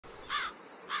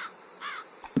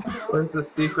Where's the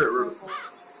secret room?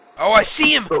 Oh, I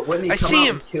see him! But wouldn't he I come see out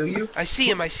him! and kill you? I see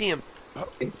him, I see him.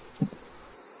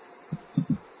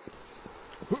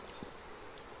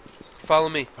 Follow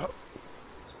me.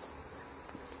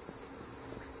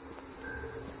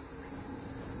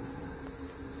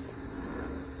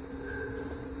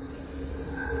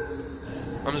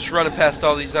 I'm just running past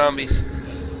all these zombies.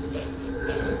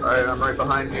 Alright, I'm right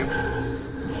behind you.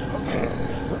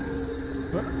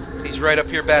 He's right up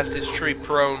here past this tree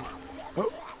prone.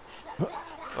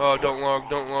 Oh, don't log,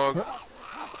 don't log.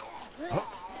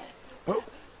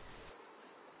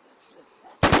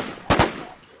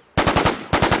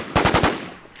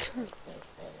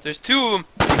 There's two of them.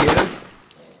 Yeah.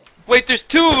 Wait, there's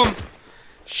two of them.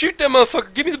 Shoot that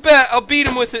motherfucker. Give me the bat. I'll beat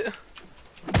him with it.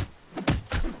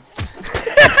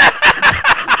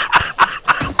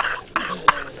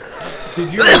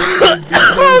 Did you really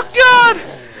Oh God!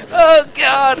 Oh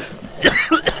God!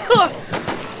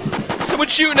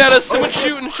 Someone's shooting at us. Someone's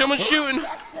shooting. Someone's shooting.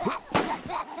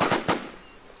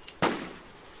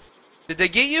 Did they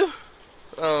get you?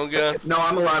 Oh God! No,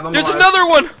 I'm alive. I'm There's alive. another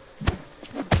one.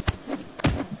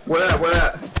 Where at? Where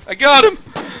at? I got him.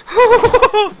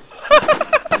 Oh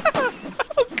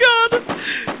God!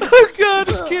 Oh God!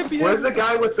 This can't be. Where's the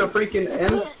guy with the freaking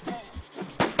M?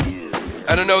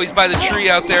 I don't know. He's by the tree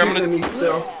out there. I'm Shooting gonna. me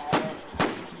still.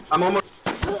 I'm almost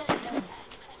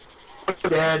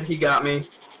dead. He got me.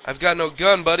 I've got no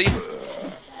gun, buddy.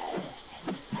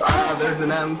 There's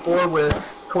an M4 with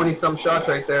 20-some shots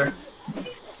right there.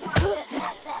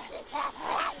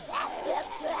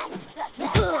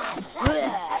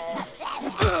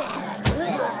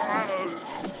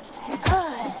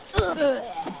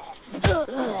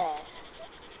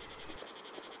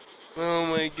 Oh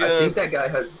my I think God! that guy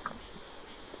has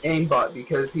aimbot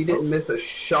because he didn't miss a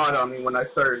shot on me when I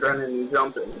started running and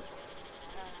jumping.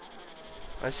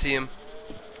 I see him.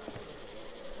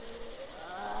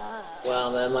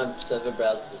 Wow, man, my server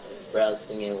browse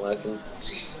thing ain't working.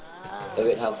 I'll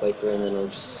get halfway through and then I'll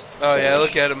just... Oh yeah,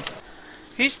 look at him.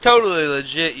 He's totally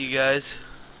legit, you guys.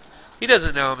 He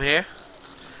doesn't know I'm here.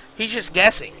 He's just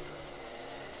guessing.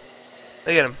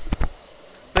 Look at him.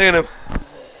 Look at him.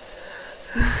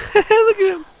 Look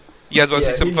at him. You guys want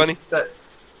to see something funny?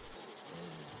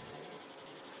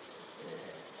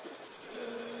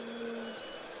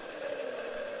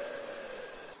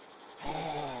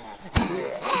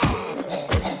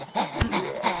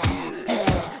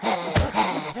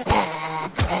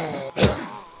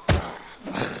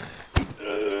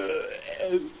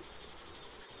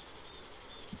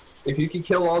 If you could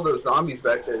kill all those zombies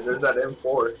back there, there's that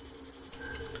M4.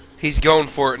 He's going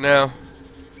for it now.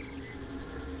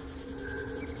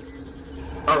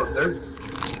 Oh,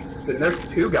 there's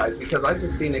two guys because I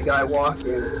just seen a guy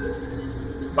walking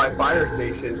by fire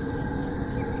station.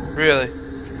 Really?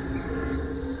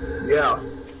 Yeah.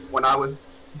 When I was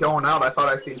going out, I thought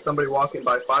I seen somebody walking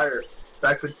by fire.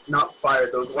 Back with not fire,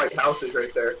 those white houses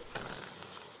right there.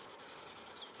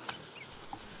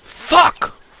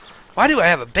 Fuck! Why do I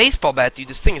have a baseball bat, dude?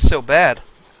 This thing is so bad.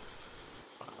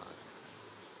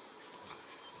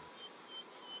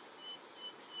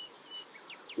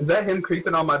 Is that him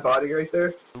creeping on my body right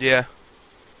there? Yeah.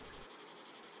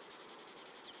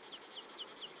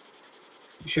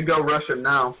 You should go rush him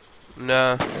now.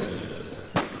 Nah.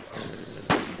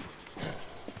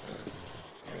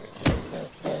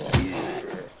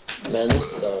 Man,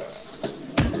 this sucks.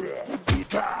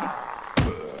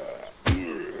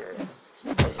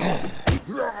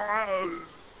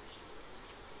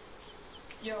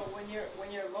 Yo, when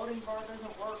your loading bar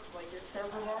doesn't work, like your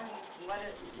server bar, just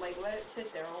let it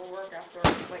sit there. It'll work after.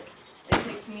 Like it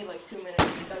takes me like 2 minutes.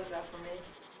 It does that for me.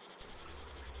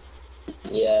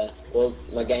 Yeah, well,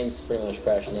 my game's pretty much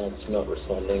crashed now. It's not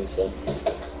responding, so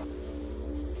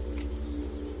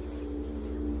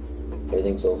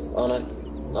everything's off. Oh no.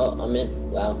 Oh, I'm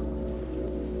in. Wow.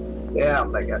 Yeah,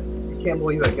 that guy. I can't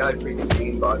believe that guy freaking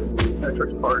aimbotted me. That's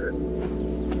retarded.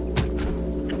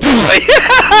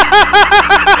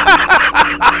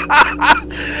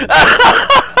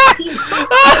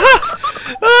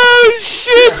 Oh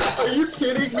shit! Are you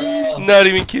kidding me? Not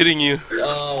even kidding you.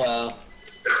 Oh wow.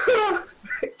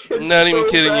 Not even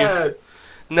kidding you.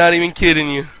 Not even kidding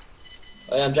you.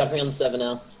 Oh yeah, I'm jumping on the server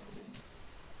now.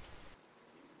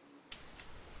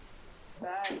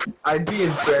 I'd be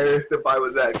embarrassed if I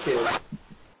was that kid.